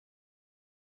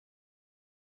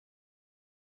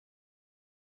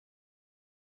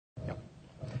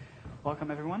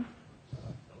welcome everyone.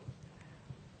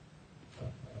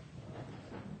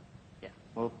 Yeah,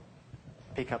 we'll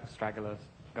pick up stragglers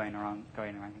going around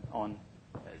on.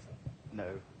 There's no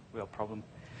real problem.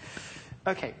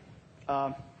 Okay,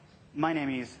 my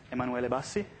name is Emmanuele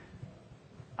Bassi.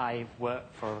 I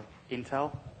work for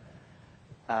Intel.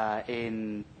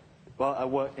 I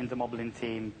worked in the modeling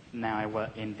team. Now I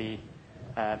work in the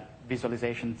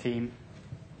visualization team,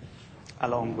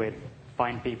 along with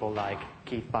fine people like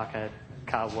Keith Packard,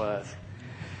 Carl Worth,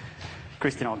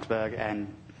 Christian Oxberg,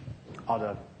 and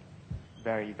other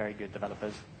very, very good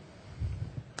developers.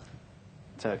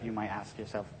 So you might ask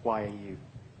yourself, why are you?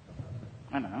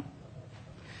 I don't know.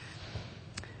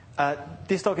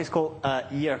 This talk is called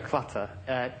Year of Clutter.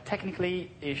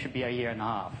 Technically, it should be a year and a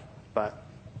half, but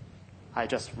I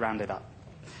just rounded up.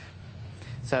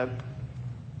 So,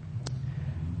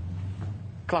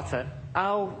 clutter.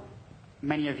 How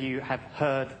many of you have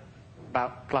heard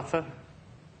about clutter?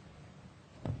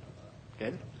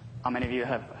 Good. How many of you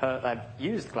have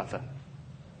used clutter?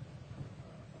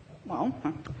 Well,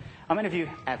 how many of you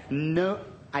have no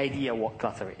idea what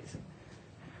clutter is?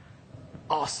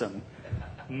 Awesome.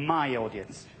 My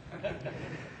audience.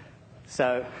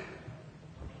 So,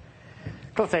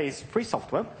 Clutter is free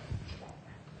software.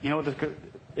 In order to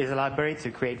is a library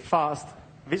to create fast,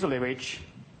 visually rich,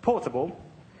 portable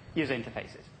user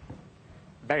interfaces.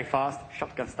 Very fast,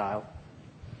 shotgun style.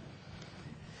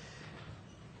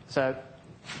 So,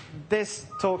 this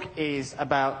talk is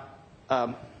about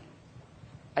a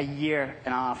year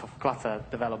and a half of Clutter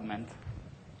development.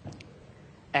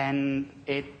 And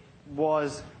it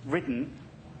was written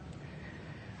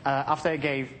after I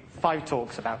gave 5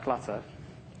 talks about Clutter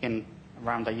in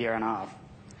around a year and a half.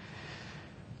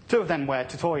 2 of them were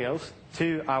tutorials,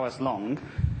 2 hours long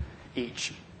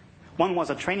each. One was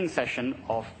a training session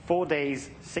of 4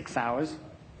 days, 6 hours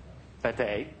per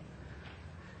day.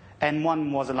 And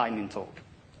one was a lightning talk.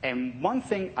 And one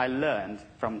thing I learned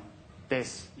from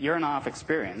this year and a half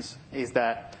experience is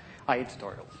that I hate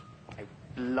tutorials. I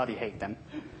bloody hate them.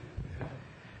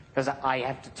 Because I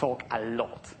have to talk a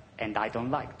lot. And I don't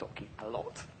like talking a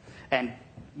lot. And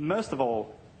most of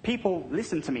all, people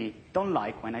listen to me don't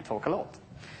like when I talk a lot.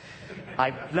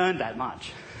 I've learned that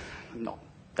much. Not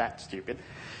that stupid.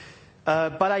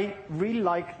 But I really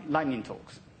like lightning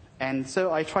talks. And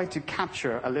so I try to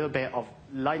capture a little bit of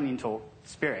lightning talk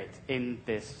spirit in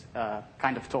this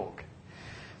kind of talk.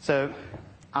 So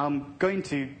I'm going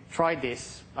to try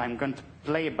this. I'm going to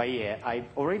play it by ear. I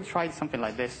already tried something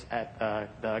like this at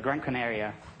the Gran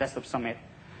Canaria Desktop Summit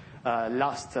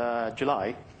last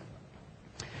July.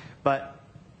 But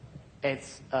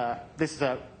this is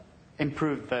a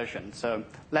improved version. So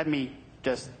let me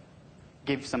just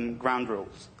give some ground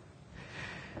rules.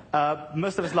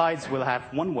 Most of the slides will have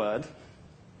 1 word,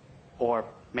 or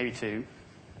maybe 2,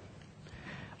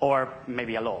 or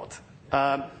maybe a lot.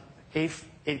 If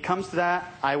it comes to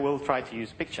that, I will try to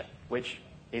use picture, which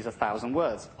is 1,000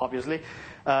 words, obviously.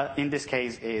 In this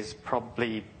case, is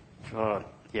probably,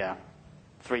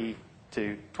 3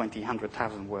 to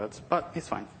 1,000 words, but it's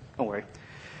fine. Don't worry.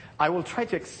 I will try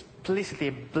to explicitly,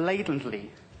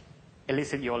 blatantly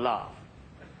elicit your laugh.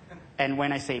 And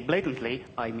when I say blatantly,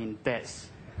 I mean this.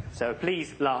 So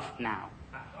please laugh now.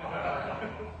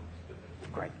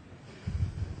 Great.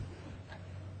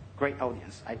 Great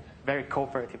audience. Very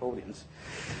cooperative audience.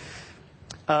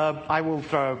 I will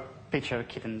throw picture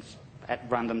kittens at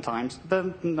random times.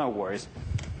 No worries.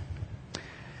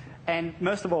 And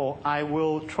most of all, I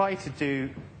will try to do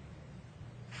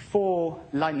 4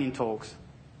 lightning talks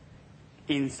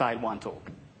inside 1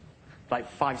 talk, like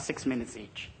 5-6 minutes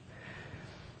each.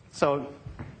 So,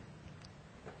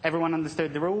 everyone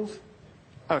understood the rules?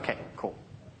 Okay, cool.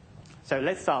 So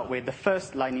let's start with the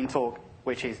first lightning talk,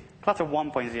 which is Clutter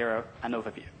 1.0, an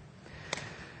overview.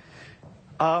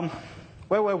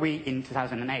 Where were we in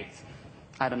 2008?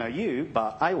 I don't know you,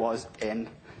 but I was in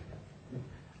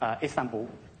Istanbul,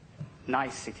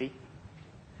 nice city.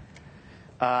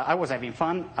 I was having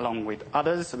fun, along with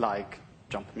others like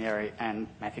John Palmieri and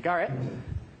Matthew Garrett.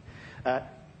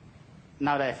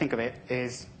 Now that I think of it,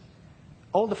 is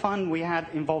all the fun we had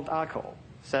involved alcohol.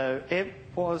 So it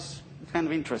was kind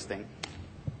of interesting.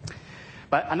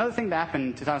 But another thing that happened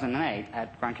in 2008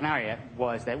 at Gran Canaria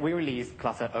was that we released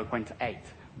Clutter 0.8,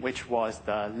 which was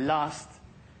the last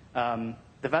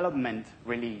development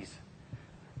release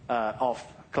of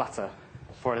Clutter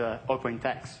for the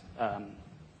 0.x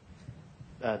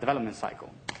development cycle.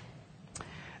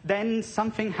 Then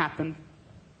something happened.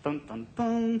 Dun, dun,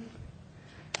 dun.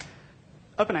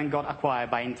 OpenEnd got acquired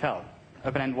by Intel.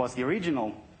 OpenEnd was the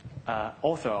original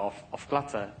author of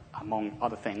Clutter, among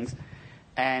other things.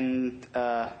 And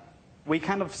we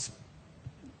kind of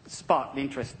sparked the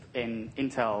interest in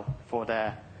Intel for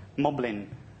their Moblin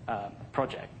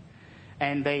project.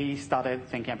 And they started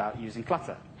thinking about using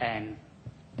Clutter. And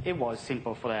it was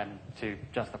simple for them to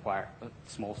just acquire a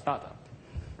small startup.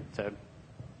 So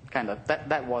kind of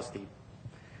that was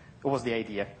the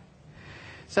idea.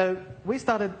 So we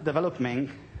started developing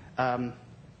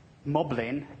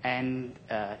Moblin, and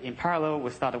in parallel, we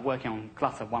started working on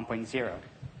Clutter 1.0.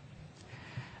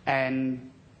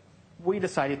 And we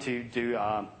decided to do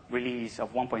a release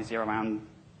of 1.0 around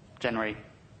January.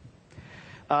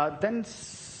 Then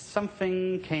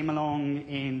something came along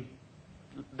in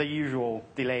the usual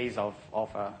delays of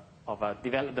a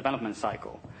development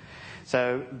cycle.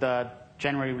 So the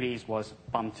January release was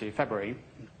bumped to February,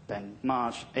 then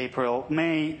March, April,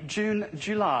 May, June,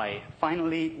 July.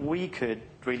 Finally, we could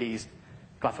release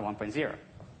Clutter 1.0.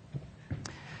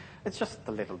 It's just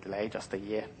a little delay, just a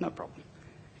year, no problem.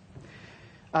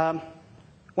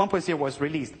 1.0 was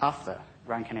released after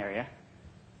Gran Canaria,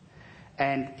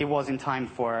 and it was in time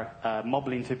for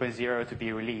Moblin 2.0 to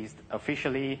be released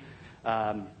officially,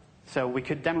 so we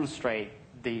could demonstrate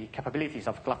the capabilities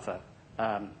of Clutter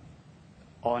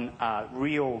on a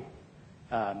real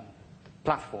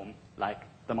platform like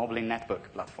the Moblin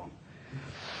Netbook platform.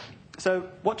 So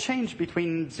what changed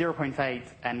between 0.8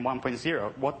 and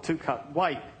 1.0?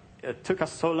 Why it took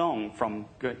us so long from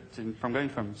going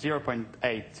from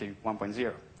 0.8 to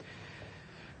 1.0?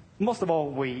 Most of all,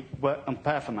 we worked on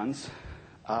performance,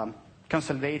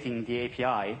 consolidating the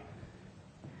API,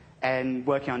 and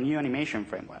working on new animation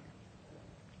framework.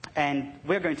 And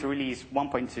we're going to release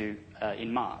 1.2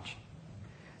 in March.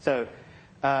 So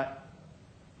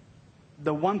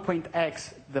the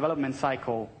 1.x development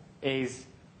cycle is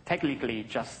technically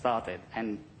just started,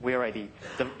 and we're already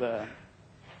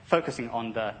focusing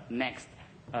on the next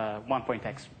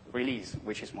 1.x release,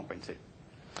 which is 1.2.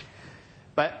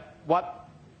 But what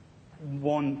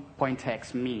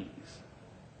 1.x means?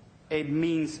 It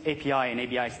means API and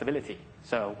ABI stability.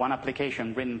 So one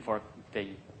application written for the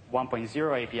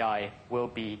 1.0 API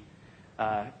will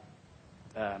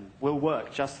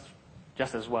work just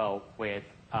as well with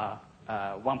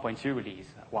 1.2 release,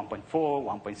 1.4,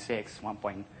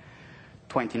 1.6,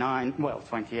 1.29, well,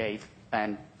 28,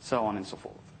 and so on and so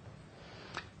forth.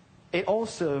 It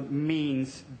also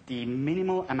means the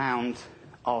minimal amount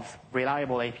of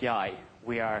reliable API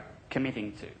we are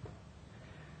committing to.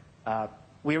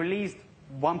 We released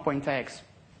 1.x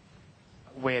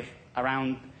with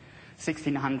around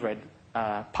 1,600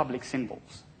 public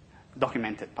symbols,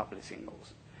 documented public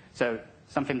symbols. So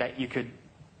something that you could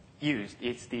use,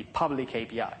 it's the public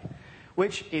API,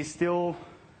 which is still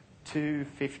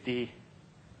 250,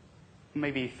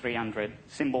 maybe 300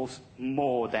 symbols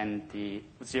more than the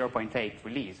 0.8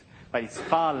 release, but it's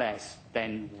far less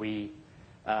than we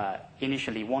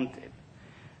initially wanted.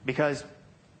 Because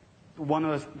one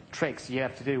of the tricks you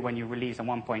have to do when you release a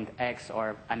 1.x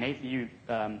or you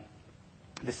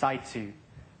decide to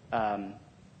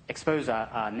expose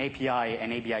an API,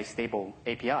 an ABI stable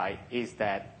API, is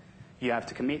that you have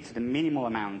to commit to the minimal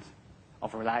amount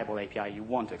of reliable API you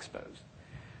want to expose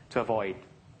to avoid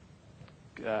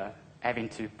having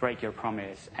to break your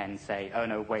promise and say, oh,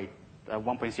 no, wait,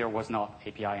 1.0 was not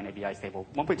API and ABI stable.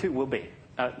 1.2 will be.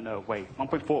 No, wait,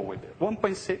 1.4 will be.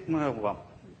 1.6, well.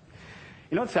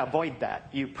 In order to avoid that,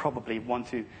 you probably want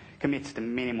to commit to the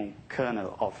minimum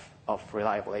kernel of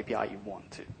reliable API you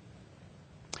want to.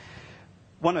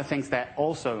 One of the things that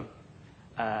also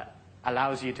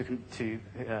allows you to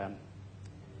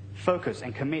focus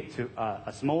and commit to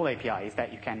a small API is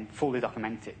that you can fully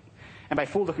document it. And by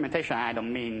full documentation, I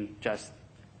don't mean just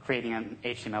creating an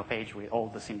HTML page with all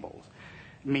the symbols.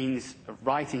 It means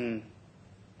writing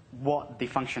what the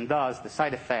function does, the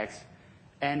side effects,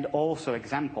 and also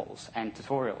examples and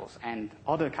tutorials and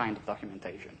other kind of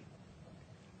documentation.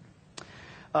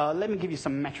 Let me give you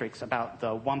some metrics about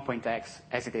the 1.x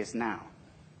as it is now.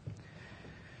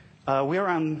 We're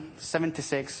around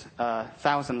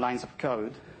 76,000 lines of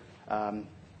code,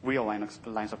 real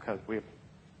lines of code. We've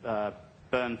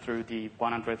burned through the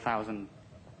 100,000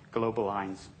 global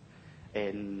lines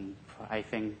in, I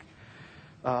think,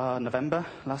 November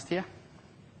last year.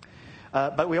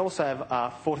 But we also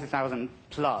have 40,000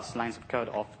 plus lines of code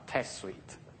of test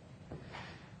suite.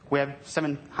 We have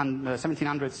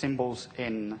 1,700 symbols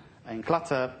in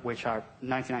Clutter, which are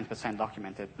 99%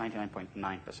 documented,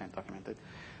 99.9% documented,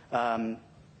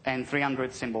 and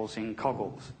 300 symbols in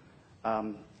Coggles,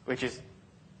 which is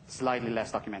slightly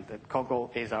less documented. Coggle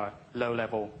is our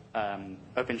low-level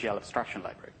OpenGL abstraction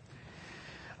library.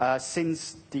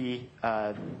 Since the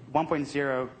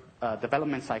 1.0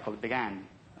 development cycle began,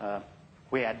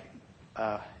 we had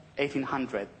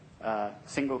 1,800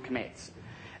 single commits,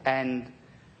 and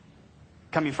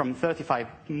coming from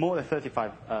more than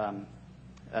 35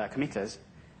 committers,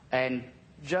 and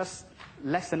just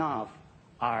less than half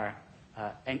are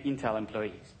Intel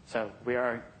employees. So we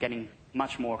are getting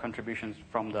much more contributions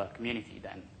from the community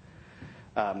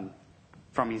than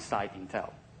from inside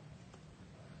Intel.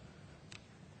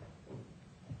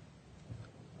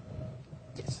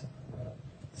 Yes,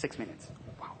 6 minutes.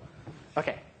 Wow.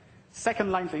 Okay,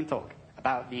 second line talk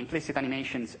about the implicit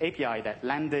animations API that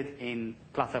landed in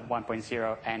Clutter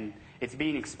 1.0, and it's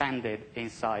being expanded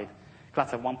inside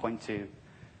Clutter 1.2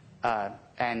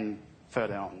 and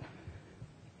further on.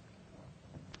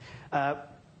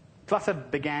 Clutter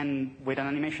began with an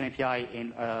animation API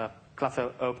in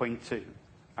Clutter 0.2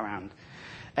 around.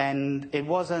 And it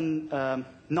wasn't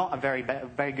not a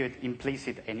very good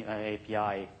implicit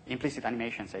API, implicit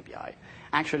animations API.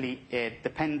 Actually, it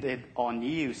depended on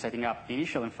you setting up the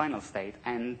initial and final state,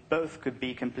 and both could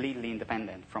be completely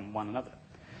independent from one another.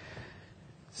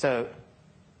 So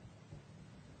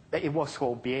it was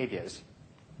called behaviors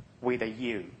with a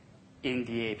U in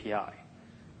the API.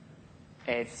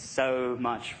 It's so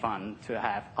much fun to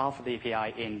have half of the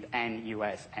API in N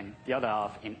US and the other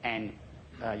half in N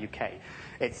UK.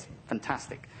 It's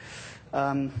fantastic.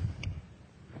 At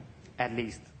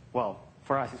least, well,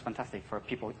 for us it's fantastic. For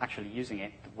people actually using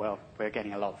it, well, we're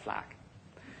getting a lot of flack.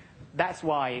 That's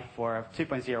why for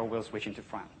 2.0 we'll switch into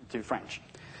French.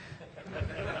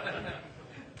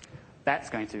 That's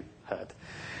going to hurt.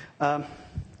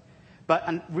 But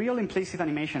a real implicit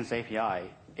animations API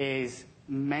is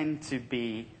meant to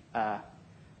be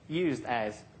used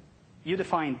as you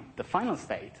define the final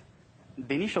state.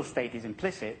 The initial state is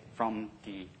implicit from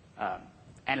the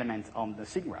element on the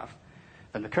SIG graph,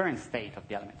 from the current state of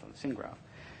the element on the SIG graph.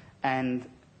 And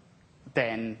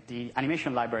then the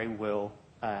animation library will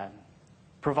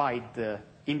provide the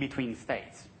in-between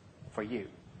states for you.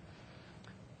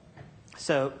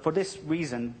 So for this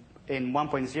reason, in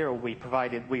 1.0,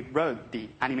 we wrote the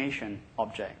animation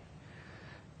object,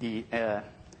 the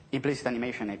implicit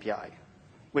animation API,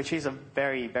 which is a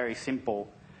very, very simple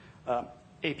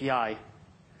API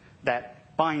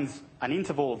that binds an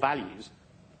interval of values,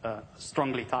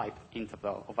 strongly typed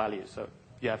interval of values. So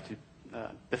you have to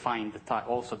define the type,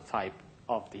 also the type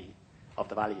of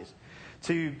the values,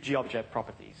 to GObject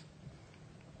properties.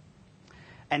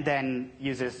 And then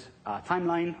uses a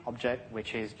timeline object,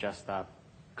 which is just a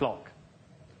clock,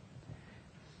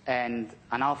 and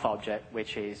an alpha object,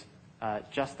 which is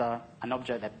just an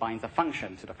object that binds a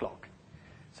function to the clock.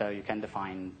 So you can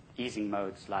define easing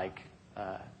modes like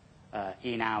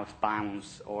in, out,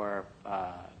 bounce, or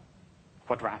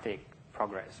quadratic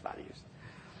progress values.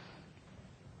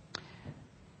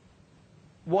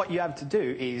 What you have to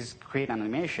do is create an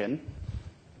animation,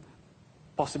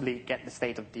 possibly get the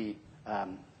state of the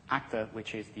actor,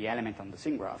 which is the element on the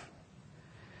SIG graph,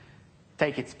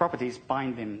 take its properties,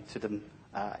 bind them to the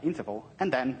interval,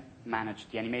 and then manage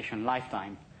the animation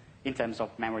lifetime in terms of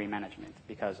memory management,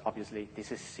 because obviously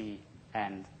this is C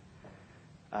and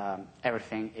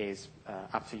everything is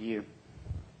up to you.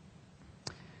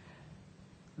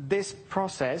 This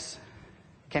process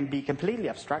can be completely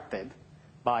abstracted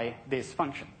by this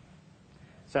function.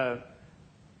 So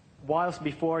whilst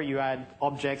before you had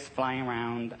objects flying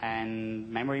around and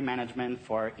memory management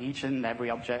for each and every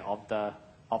object of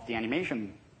the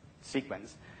animation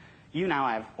sequence, you now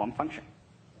have one function,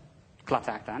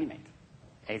 clutter actor animate.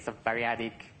 It's a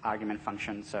variadic argument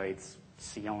function, so it's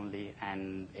C only,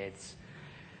 and it's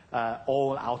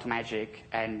all automagic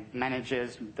and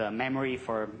manages the memory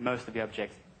for most of the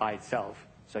objects by itself,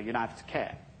 so you don't have to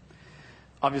care.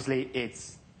 Obviously,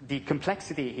 it's the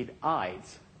complexity it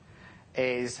hides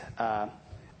is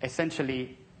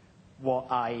essentially what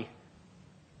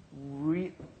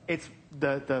it's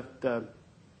the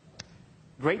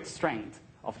great strength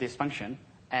of this function,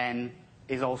 and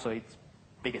is also its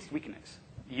biggest weakness.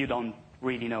 You don't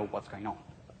really know what's going on.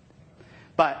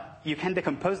 But you can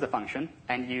decompose the function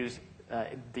and use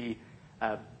the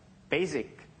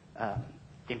basic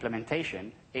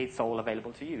implementation. It's all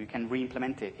available to you. You can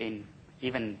re-implement it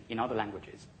even in other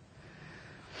languages.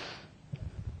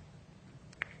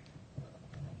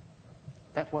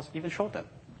 That was even shorter.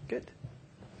 Good.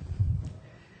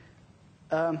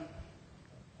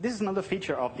 This is another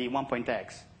feature of the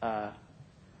 1.x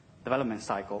development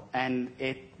cycle, and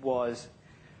it was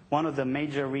one of the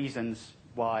major reasons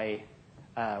why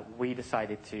we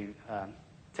decided to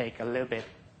take a little bit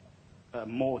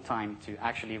more time to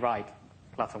actually write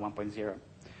Clutter 1.0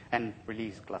 and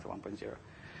release Clutter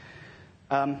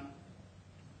 1.0.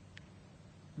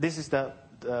 This is the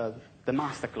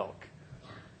master clock.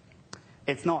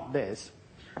 it's not this.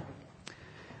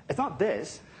 It's not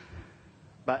this,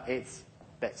 but it's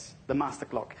this. The master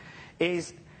clock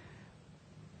is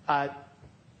a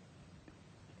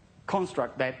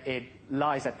construct that it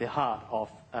lies at the heart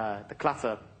of the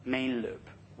Clutter main loop,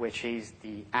 which is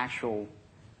the actual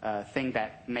thing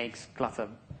that makes Clutter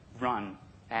run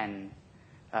and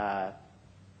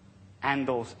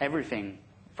handles everything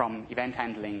from event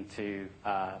handling to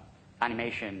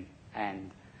animation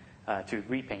and to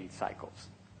repaint cycles.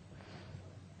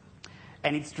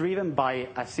 And it's driven by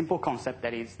a simple concept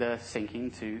that is the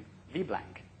syncing to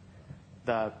vblank.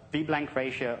 The vblank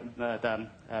ratio, the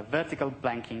vertical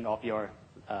blanking of your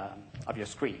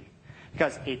screen.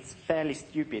 Because it's fairly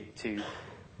stupid to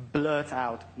blurt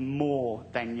out more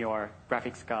than your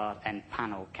graphics card and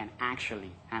panel can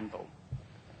actually handle.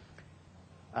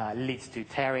 Leads to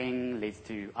tearing, leads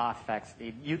to artifacts.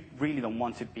 You really don't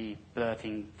want to be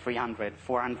blurting 300,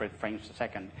 400 frames per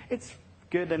second. It's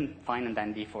good and fine and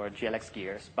dandy for GLX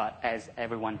gears, but as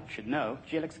everyone should know,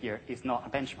 GLX gear is not a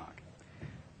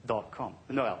benchmark.com.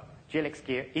 No, well, GLX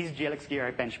gear is GLX gear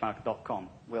a benchmark.com.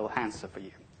 Will answer for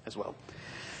you as well.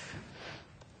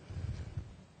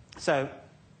 So,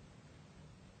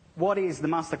 what is the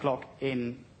master clock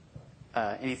in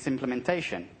its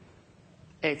implementation?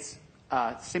 It's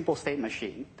a simple state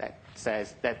machine that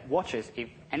says that watches if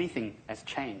anything has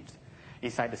changed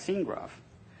inside the scene graph.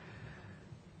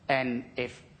 And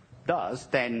if it does,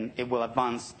 then it will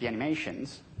advance the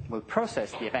animations, will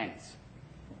process the events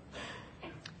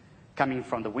coming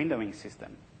from the windowing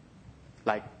system,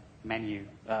 like mouse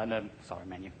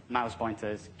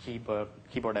pointers,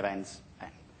 keyboard events,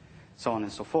 and so on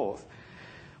and so forth.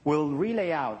 We'll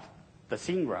relay out the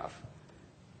scene graph,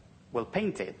 we'll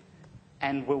paint it,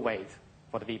 and we'll wait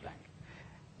for the vblank.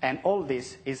 And all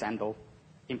this is handled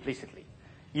implicitly.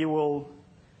 You will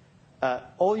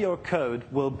all your code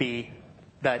will be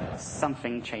that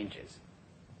something changes.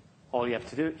 All you have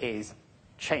to do is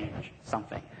change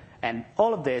something. And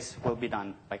all of this will be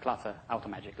done by Clutter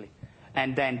automatically.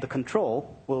 And then the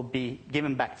control will be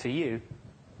given back to you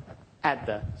at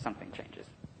the something changes.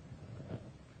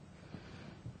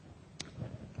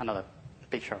 Another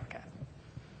picture of a cat.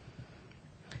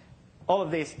 All of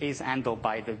this is handled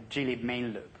by the glib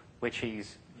main loop, which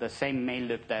is the same main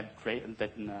loop that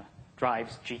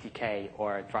drives GTK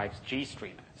or drives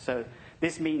GStreamer. So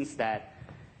this means that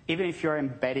even if you're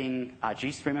embedding a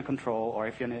GStreamer control or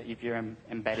if you're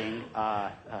embedding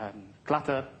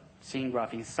Clutter scene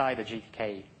graph inside a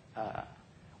GTK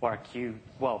or a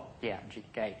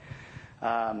GTK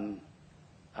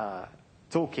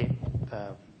toolkit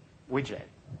widget,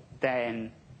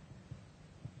 then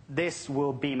this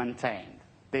will be maintained.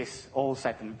 This all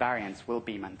set of variants will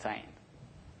be maintained.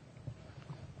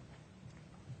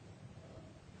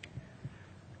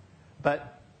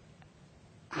 But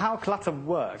how Clutter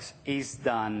works is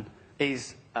the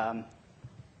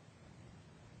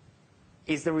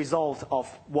result of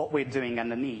what we're doing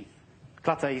underneath.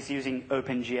 Clutter is using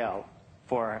OpenGL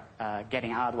for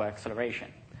getting hardware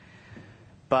acceleration.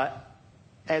 But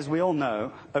as we all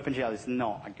know, OpenGL is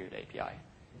not a good API.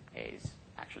 It's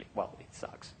actually, well, it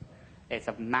sucks. It's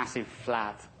a massive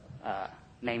flat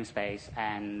namespace,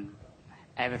 and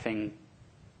everything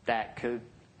that could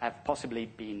have possibly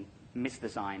been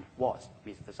misdesigned was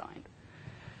misdesigned.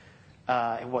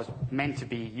 It was meant to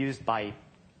be used by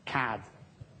CAD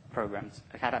programs,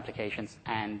 CAD applications,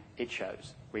 and it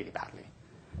shows really badly.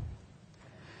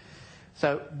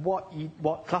 So what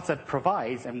Clutter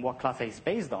provides and what Clutter is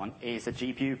based on is a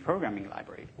GPU programming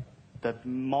library. The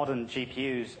modern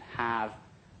GPUs have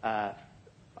a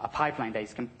pipeline that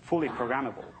is fully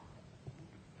programmable.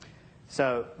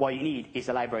 So what you need is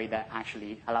a library that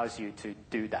actually allows you to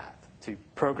do that, to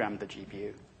program the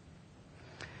GPU.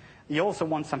 You also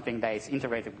want something that is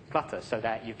integrated with Clutter so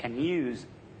that you can use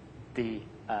the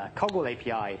Coggle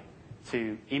API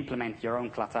to implement your own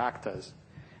Clutter actors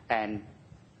and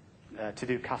to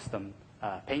do custom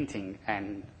painting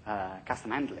and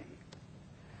custom handling.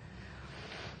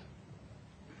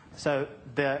 So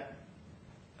the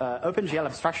OpenGL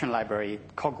abstraction library,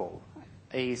 Coggle,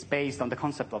 is based on the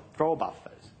concept of draw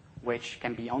buffers, which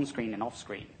can be on-screen and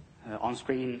off-screen.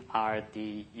 On-screen are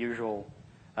the usual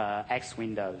X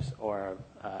windows or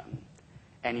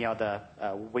any other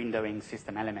windowing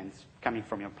system elements coming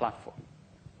from your platform.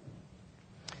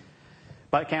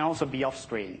 But it can also be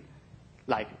off-screen,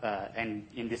 like, and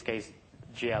in this case,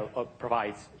 GL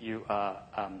provides you a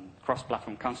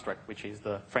cross-platform construct, which is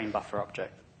the frame buffer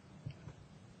object.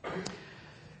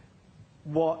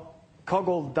 What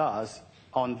Coggle does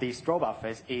on these draw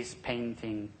buffers is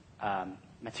painting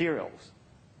materials.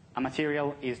 A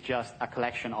material is just a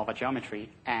collection of a geometry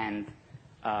and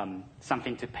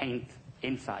something to paint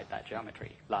inside that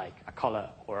geometry, like a color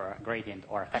or a gradient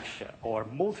or a texture or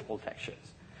multiple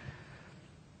textures.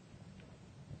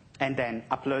 And then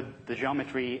upload the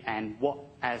geometry and what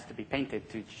has to be painted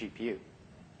to the GPU.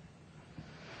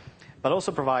 But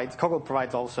also Coggle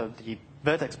provides also the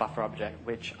vertex buffer object,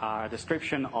 which are a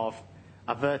description of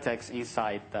a vertex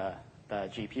inside the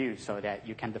GPU so that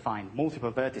you can define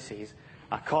multiple vertices,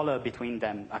 a color between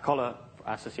them, a color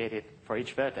associated for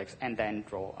each vertex, and then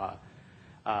draw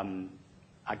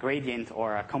a gradient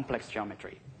or a complex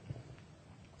geometry.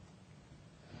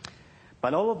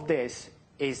 But all of this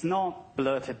is not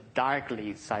blurted directly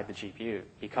inside the GPU,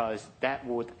 because that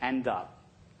would end up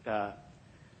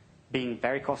being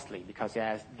very costly, because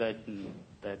as the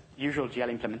usual GL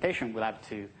implementation will have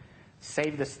to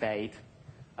save the state,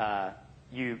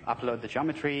 you upload the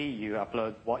geometry, you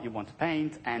upload what you want to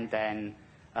paint, and then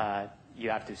you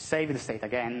have to save the state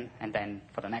again, and then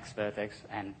for the next vertex,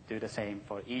 and do the same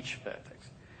for each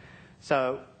vertex.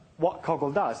 So what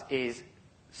Coggle does is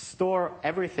store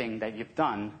everything that you've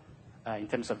done in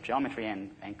terms of geometry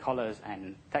and colors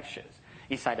and textures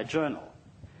inside a journal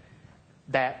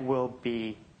that will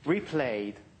be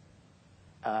replayed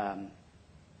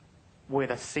with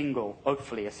a single,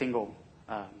 hopefully a single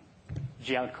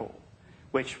GL call,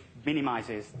 which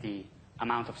minimizes the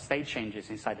amount of state changes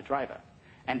inside the driver.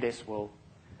 And this will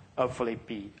hopefully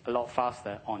be a lot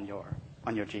faster on your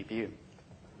GPU.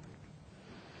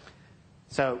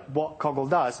 So what Coggle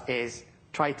does is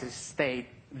try to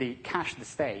cache the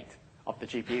state of the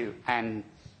GPU and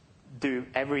do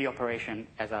every operation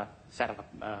as a set of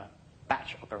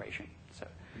batch operation.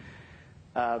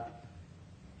 So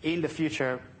in the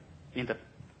future, in the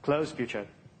close future,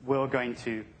 we're going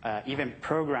to even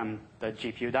program the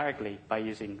GPU directly by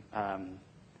using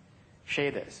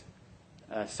shaders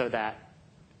so that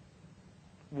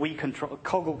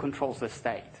Coggle controls the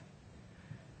state.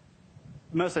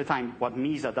 Most of the time, what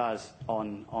Mesa does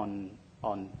on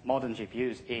modern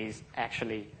GPUs is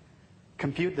actually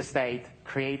compute the state,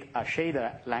 create a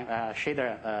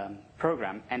shader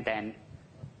program, and then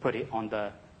put it on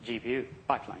the GPU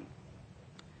pipeline.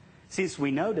 Since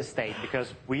we know the state,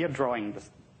 because we are drawing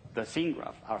the scene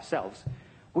graph ourselves,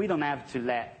 we don't have to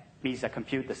let Mesa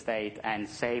compute the state and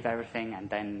save everything and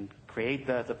then create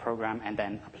the program and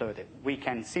then upload it. We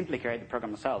can simply create the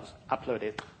program ourselves, upload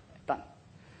it, done.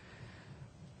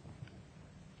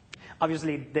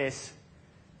 Obviously, this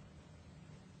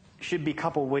should be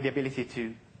coupled with the ability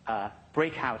to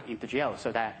break out into GL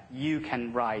so that you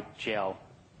can write GL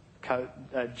code.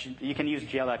 You can use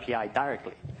GL API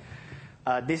directly.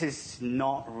 This is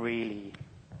not really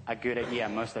a good idea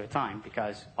most of the time,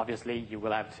 because obviously you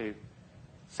will have to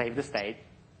save the state,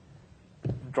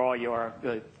 call your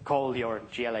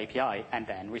GL API, and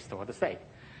then restore the state.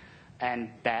 And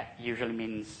that usually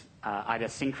means either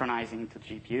synchronizing to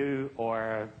the GPU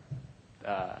or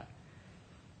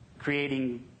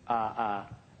creating a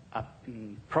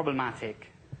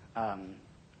problematic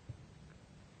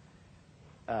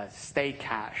state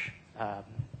cache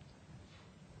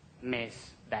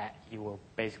miss that you will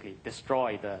basically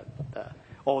destroy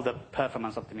all the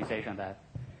performance optimization that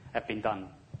have been done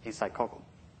inside Coggle.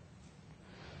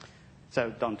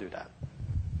 So don't do that.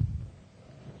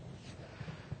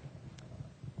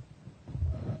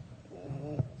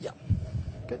 Yeah,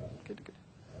 good.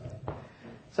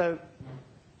 So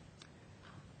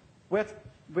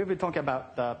we've been talking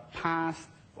about the past,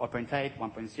 1.8,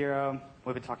 1.0.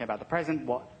 We've been talking about the present,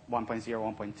 what 1.0,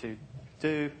 1.2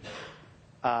 do.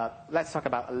 Let's talk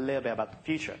a little bit about the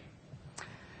future.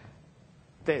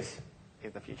 This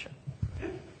is the future.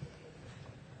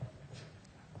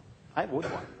 I would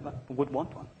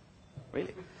want one,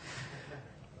 really.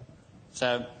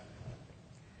 So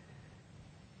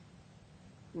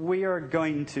we are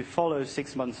going to follow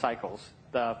 6-month cycles.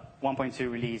 The 1.2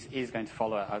 release is going to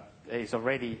follow, is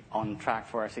already on track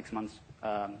for a 6-month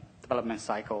development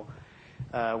cycle.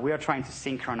 We are trying to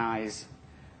synchronize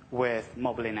with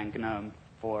Moblin and GNOME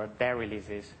for their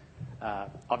releases,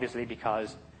 obviously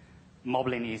because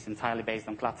Moblin is entirely based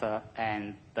on Clutter,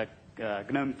 and the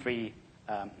GNOME 3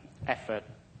 effort,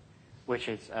 which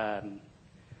is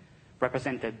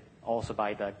represented also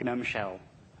by the GNOME shell,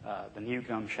 the new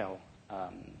GNOME shell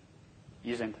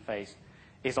user interface,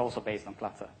 is also based on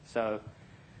Clutter. So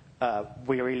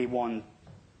we really want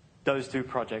those two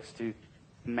projects to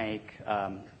make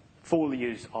full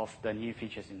use of the new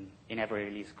features in every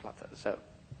release of Clutter. So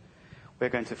we're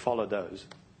going to follow those.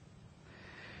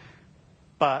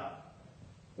 But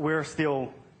we're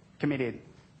still committed,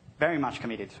 very much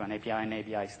committed to an API and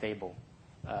API stable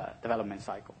development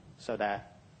cycle so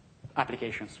that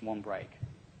applications won't break.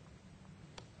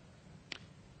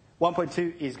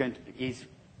 1.2 is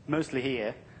mostly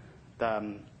here.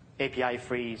 The API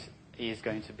freeze is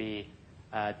going to be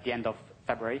at the end of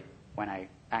February, when I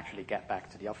actually get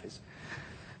back to the office.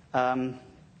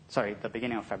 Sorry, the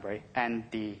beginning of February. And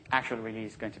the actual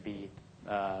release is going to be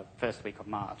first week of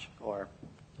March or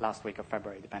last week of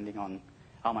February, depending on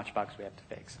how much bugs we have to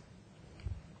fix.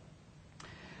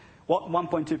 What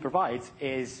 1.2 provides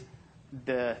is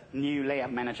the new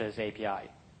Layout Manager's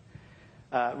API.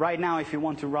 Right now, if you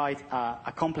want to write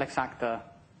a complex actor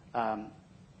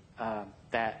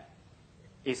that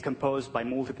is composed by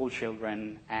multiple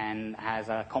children and has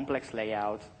a complex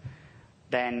layout,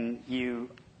 then you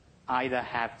either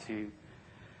have to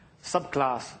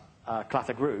subclass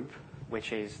Clutter group,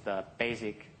 which is the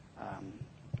basic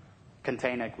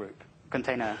container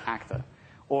actor,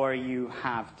 or you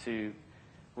have to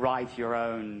write your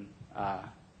own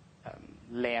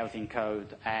layouting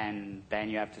code, and then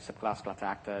you have to subclass Clutter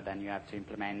actor, then you have to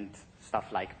implement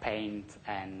stuff like paint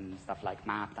and stuff like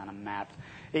mapped and unmapped.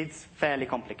 It's fairly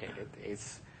complicated.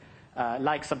 It's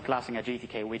like subclassing a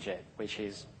GTK widget, which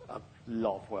is a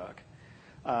lot of work.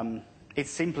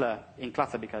 It's simpler in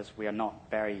Clutter because we are not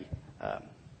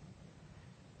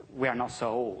so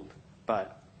old,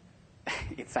 but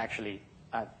it's actually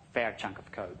a fair chunk of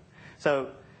code.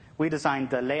 So we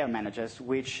designed the layout managers,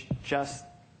 which just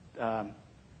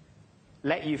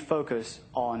let you focus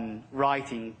on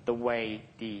writing the way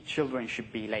the children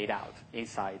should be laid out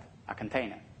inside a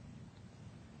container.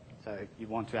 So if you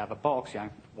want to have a box,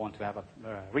 you want to have a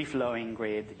reflowing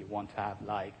grid, you want to have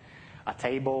like a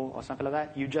table or something like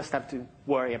that, you just have to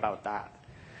worry about that.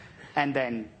 And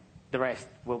then the rest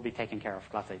will be taken care of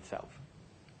Clutter itself.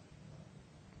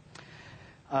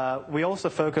 We also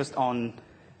focused on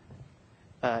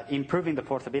improving the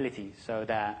portability so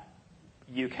that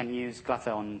you can use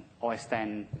Clutter on OS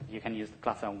X, you can use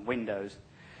Clutter on Windows.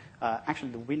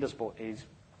 Actually, the Windows port is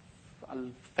a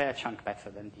fair chunk better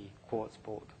than the Quartz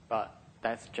port, but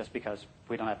that's just because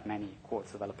we don't have many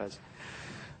Quartz developers.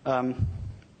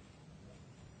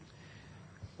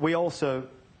 We also,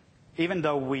 even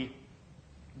though we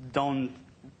don't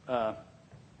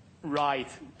write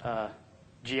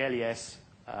GLES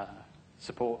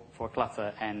support for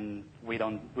Clutter and we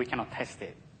cannot test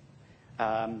it,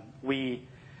 we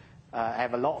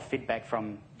have a lot of feedback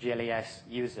from GLES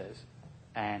users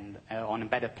and on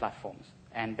embedded platforms,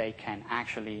 and they can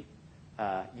actually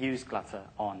use Clutter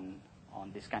on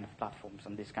this kind of platforms,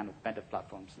 on this kind of embedded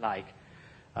platforms, like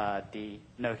the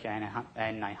Nokia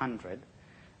N900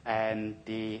 and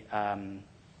the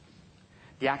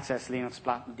Access Linux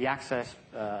the Access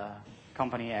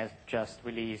company has just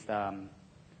released a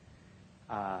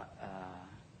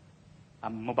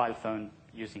mobile phone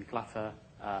using Clutter.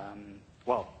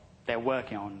 Well, they're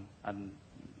working on a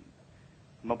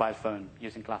mobile phone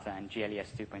using Clutter and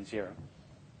GLES 2.0.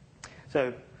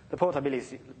 So the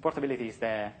portability is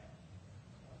there.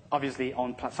 Obviously,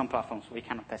 on some platforms, we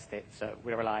cannot test it, so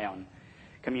we rely on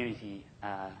community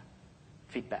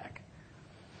feedback.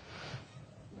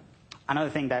 Another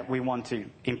thing that we want to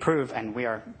improve, and we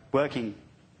are working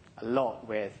a lot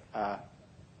with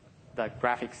the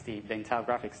graphics team, the entire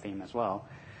graphics team as well,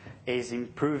 is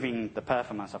improving the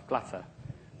performance of Clutter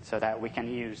so that we can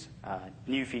use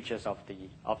new features of the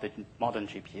modern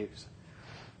GPUs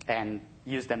and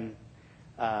use them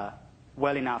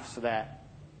well enough so that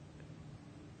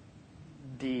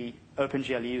the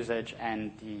OpenGL usage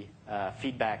and the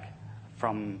feedback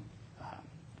from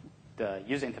the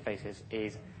user interfaces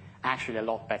is actually a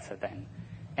lot better than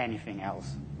anything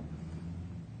else.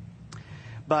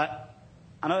 But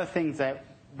another thing that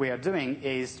we are doing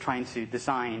is trying to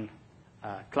design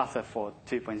Clutter for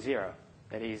 2.0.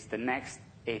 That is the next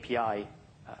API,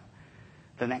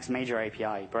 the next major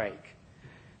API break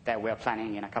that we are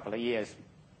planning in a couple of years,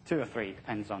 2 or 3,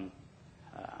 depends on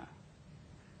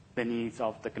the needs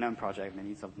of the GNOME project, the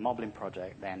needs of the Moblin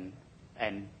project,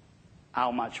 and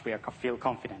how much we feel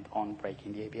confident on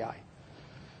breaking the API.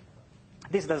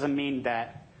 This doesn't mean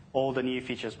that all the new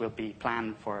features will be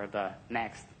planned for the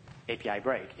next API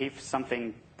break. If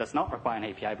something does not require an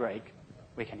API break,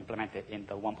 we can implement it in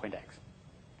the 1.x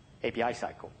API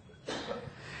cycle.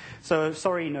 So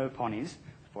sorry, no ponies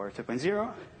for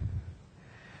 2.0.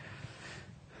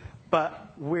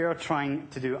 But we're trying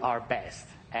to do our best,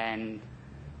 and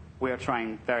we're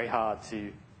trying very hard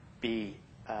to be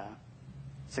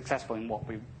successful in what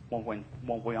we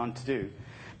want to do.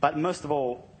 But most of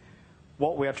all,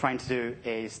 what we are trying to do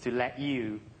is to let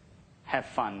you have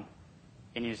fun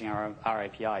in using our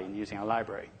API, in using our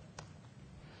library.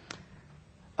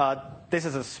 This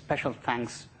is a special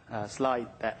thanks slide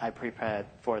that I prepared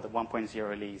for the 1.0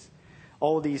 release.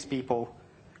 All these people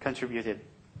contributed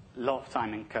a lot of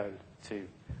time and code to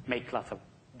make Clutter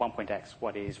 1.x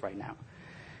what it is right now.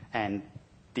 And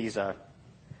these are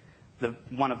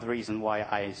one of the reasons why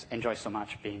I enjoy so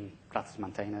much being Clutter's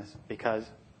maintainers, because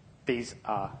these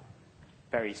are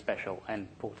very special and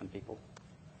important people.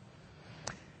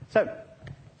 So,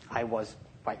 I was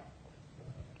quite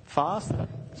fast.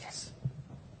 Yes.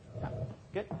 Yeah,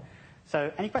 good.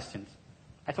 So, any questions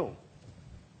at all?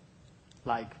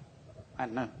 Like, I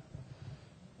don't know.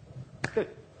 Good.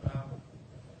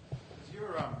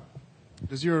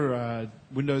 Does your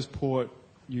Windows port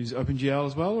use OpenGL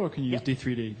as well, or can you use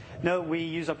D3D? No, we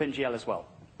use OpenGL as well.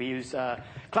 We use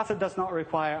Clutter does not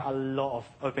require a lot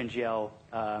of OpenGL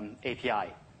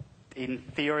API. In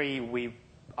theory, we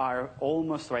are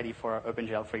almost ready for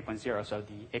OpenGL 3.0, so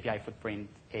the API footprint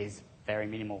is very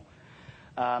minimal.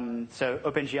 So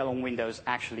OpenGL on Windows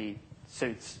actually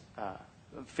suits,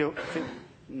 fits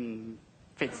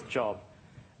the job,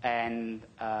 and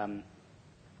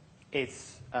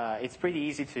it's pretty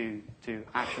easy to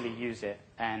actually use it.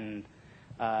 And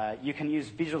you can use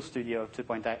Visual Studio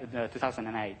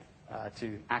 2008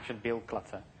 to actually build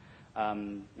Clutter.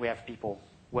 We have people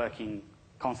working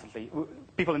constantly,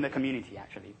 people in the community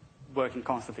actually, working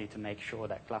constantly to make sure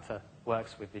that Clutter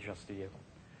works with Visual Studio.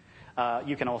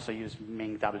 You can also use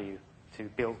MingW to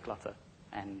build Clutter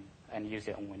and use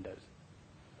it on Windows.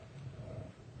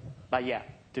 But yeah,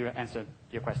 to answer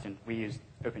your question, we use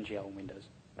OpenGL on Windows.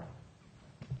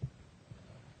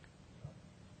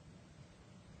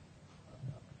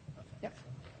 Yep.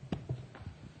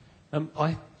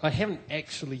 I haven't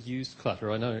actually used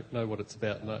Clutter. I know what it's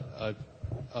about, and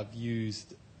I've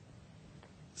used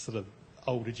sort of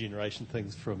older generation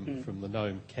things from the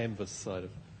GNOME Canvas side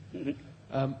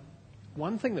of.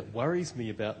 One thing that worries me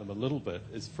about them a little bit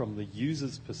is from the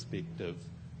user's perspective,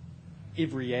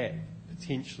 every app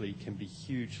potentially can be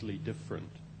hugely different.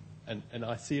 And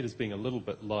I see it as being a little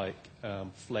bit like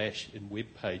Flash in web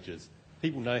pages.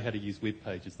 People know how to use web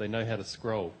pages. They know how to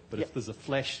scroll. But if there's a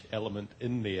Flash element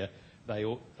in there, they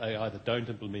either don't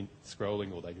implement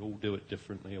scrolling or they all do it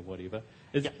differently or whatever.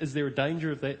 Is there a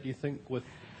danger of that, do you think, with...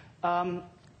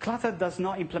 Clutter does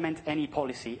not implement any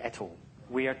policy at all.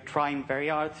 We are trying very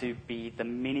hard to be the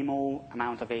minimal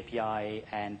amount of API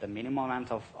and the minimal amount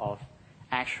of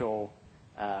actual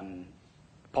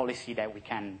policy that we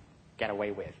can get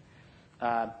away with.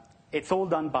 It's all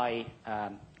done by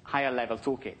higher level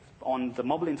toolkit. On the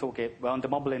Moblin toolkit, well, on the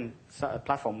Moblin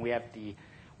platform, we had the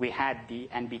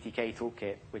NBTK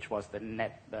toolkit, which was the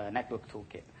netbook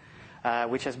toolkit,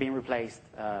 which has been replaced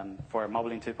for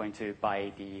Moblin 2.2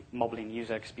 by the Moblin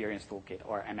User Experience Toolkit,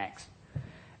 or MX.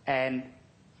 And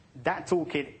that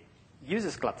toolkit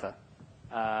uses Clutter,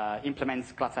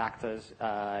 implements Clutter actors,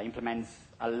 implements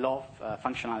a lot of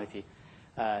functionality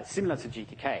similar to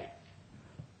GTK.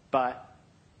 But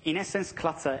in essence,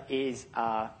 Clutter is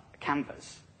a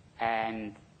canvas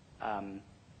and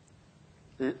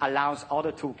allows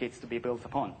other toolkits to be built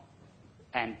upon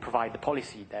and provide the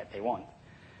policy that they want.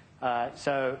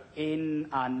 So in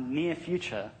a near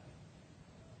future,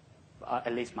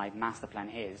 at least my master plan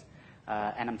is,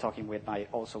 and I'm talking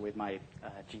also with my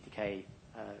GTK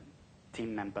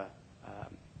team member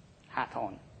hat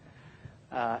on,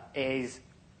 is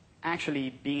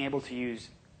actually being able to use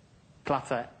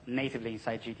Clutter natively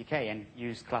inside GTK and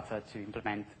use Clutter to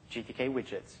implement GTK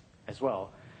widgets as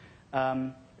well.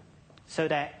 So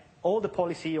that all the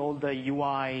policy, all the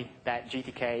UI that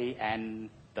GTK and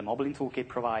the Moblin toolkit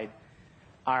provide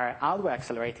are hardware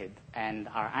accelerated and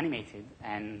are animated,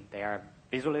 and they are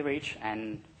visually rich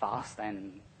and fast,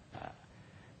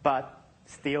 but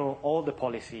still all the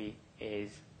policy is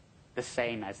the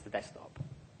same as the desktop.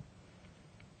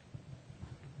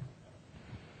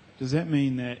 Does that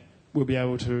mean that we'll be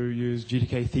able to use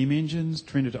GTK theme engines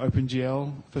to render to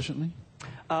OpenGL efficiently?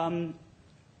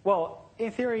 Well,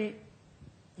 in theory,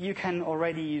 you can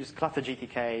already use Clutter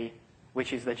GTK,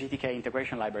 which is the GTK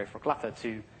integration library for Clutter,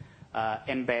 to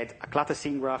embed a Clutter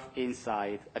scene graph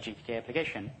inside a GTK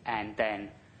application, and then,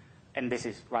 and this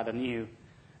is rather new,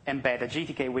 embed a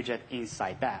GTK widget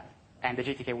inside that. And the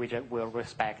GTK widget will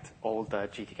respect all the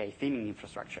GTK theming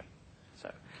infrastructure.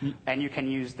 So, and you can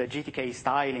use the GTK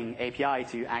styling API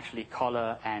to actually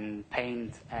color and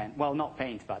paint, and, well, not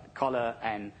paint, but color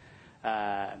and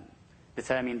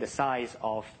determine the size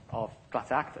of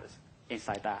Clutter actors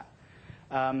inside that.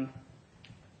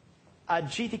 A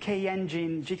GTK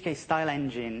engine, GTK style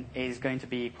engine, is going to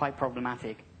be quite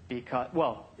problematic because,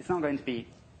 well, it's not going to be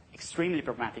extremely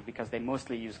problematic because they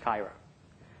mostly use Cairo.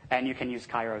 And you can use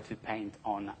Cairo to paint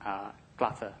on a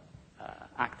Clutter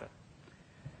actor.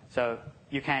 So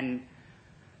you can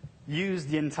use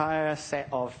the entire set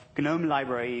of GNOME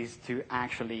libraries to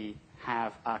actually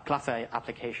have a Clutter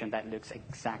application that looks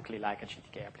exactly like a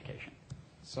GTK application.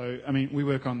 So, I mean, we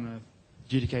work on the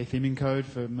GTK theming code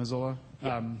for Mozilla.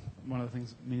 Yeah. One of the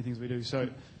many things we do. So,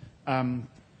 I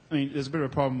mean, there's a bit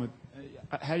of a problem with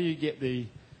how do you get the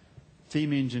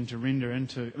theme engine to render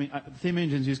into... I mean, theme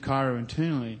engines use Cairo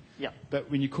internally, Yeah. but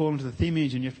when you call into the theme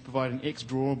engine, you have to provide an X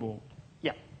drawable.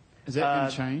 Yeah. Is that going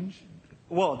to change?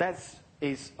 Well, that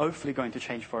is hopefully going to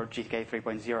change for GTK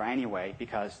 3.0 anyway,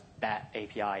 because that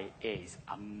API is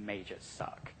a major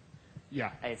suck.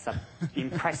 Yeah. It's an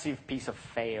impressive piece of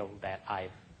fail that I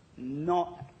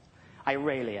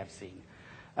rarely have seen.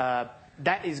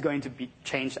 That is going to be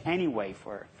changed anyway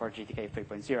for GTK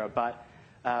 3.0, but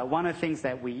one of the things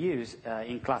that we use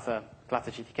in Clutter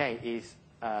GTK is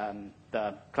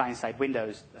the client-side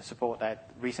Windows support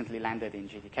that recently landed in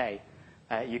GTK.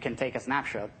 You can take a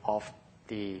snapshot of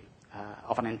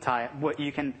an entire.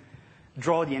 You can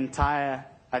draw the entire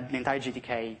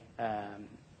GTK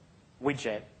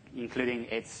widget, including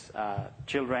its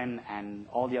children and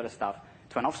all the other stuff,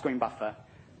 to an off-screen buffer.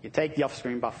 You take the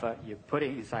off-screen buffer, you put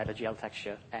it inside a GL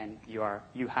texture, and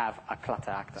you have a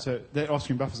Clutter actor. So that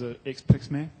off-screen buffer is an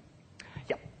X-Pixmap?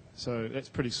 Yep. So that's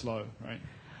pretty slow, right?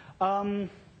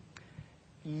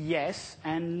 Yes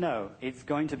and no. It's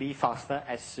going to be faster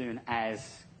as soon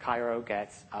as Cairo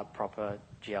gets a proper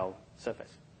GL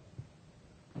surface.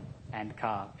 And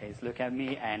Carl is looking at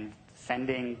me and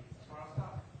sending...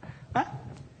 Huh?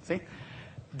 See?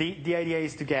 The idea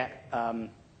is to get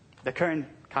the current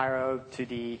Cairo to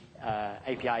the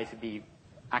API to be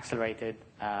accelerated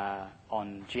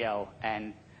on GL,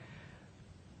 and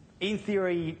in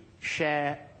theory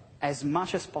share as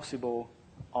much as possible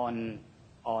on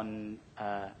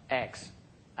X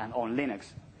and on Linux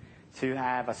to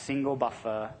have a single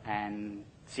buffer and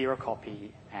zero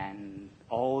copy and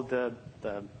all the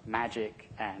magic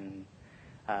and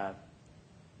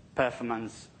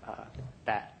performance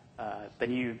that the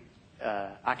new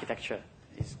architecture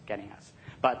is getting us.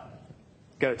 But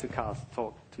go to Carl's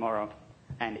talk tomorrow,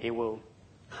 and it will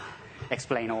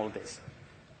explain all this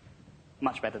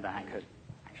much better than I could,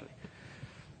 actually.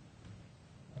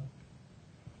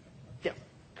 Yeah.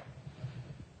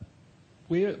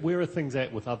 Where are things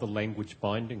at with other language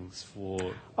bindings for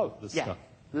this stuff?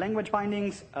 Language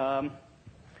bindings.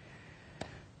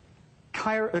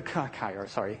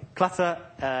 Clutter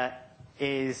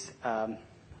is,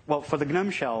 for the GNOME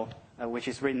shell, which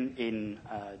is written in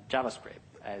JavaScript,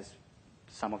 as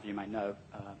some of you might know.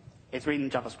 It's written in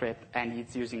JavaScript, and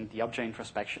it's using the object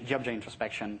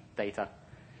introspection data.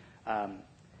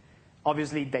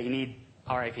 Obviously, they need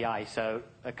our API, so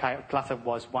Clutter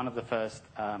was one of the first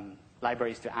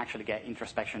libraries to actually get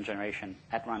introspection generation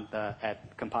at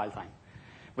compile time.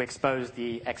 We exposed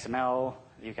the XML,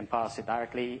 you can parse it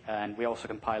directly, and we also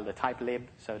compiled the type lib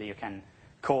so that you can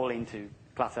call into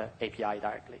Clutter API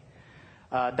directly.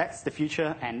 That's the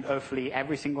future, and hopefully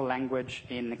every single language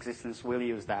in existence will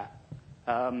use that.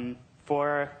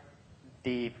 For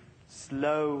the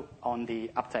slow on the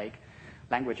uptake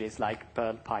languages like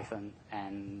Perl, Python,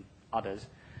 and others,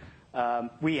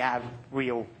 we have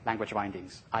real language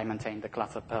bindings. I maintain the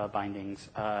Clutter Perl bindings.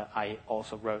 I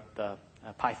also wrote the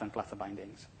Python Clutter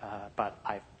bindings, but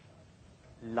I,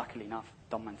 luckily enough,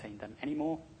 don't maintain them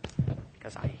anymore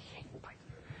because I hate Python.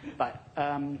 But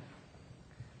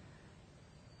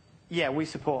yeah, we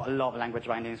support a lot of language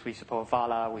bindings. We support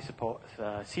Vala, we support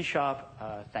C#,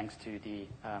 thanks to the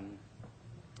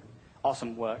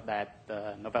awesome work that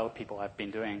the Novell people have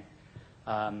been doing.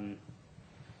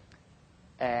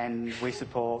 And we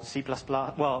support C++.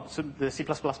 Well, so the C++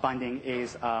 binding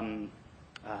is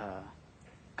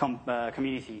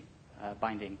community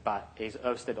binding, but is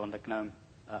hosted on the GNOME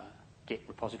Git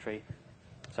repository.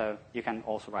 So you can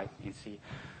also write in C++.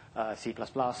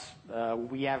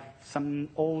 We have some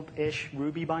old-ish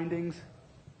Ruby bindings,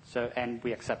 and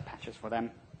we accept patches for them.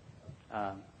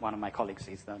 One of my colleagues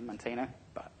is the maintainer,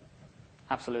 but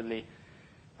absolutely,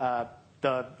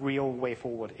 the real way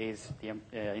forward is the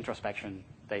introspection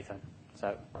data.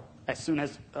 So as soon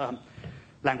as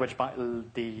languages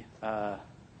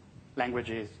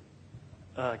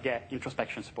get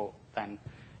introspection support, then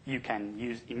you can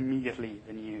use immediately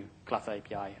the new Clutter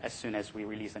API as soon as we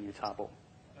release a new tarball.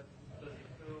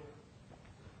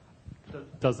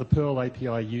 Does the Perl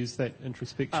API use that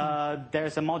introspection?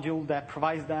 There's a module that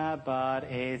provides that, but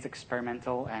it's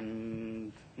experimental,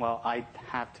 and, well, I'd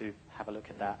have to have a look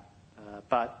at that.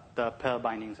 But the Perl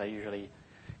bindings are usually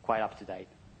quite up to date.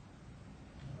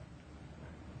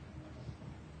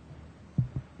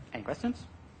 Any questions?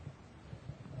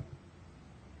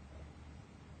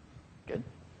 Good.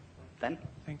 then.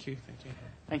 Thank you. Thank you.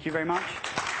 Thank you very much.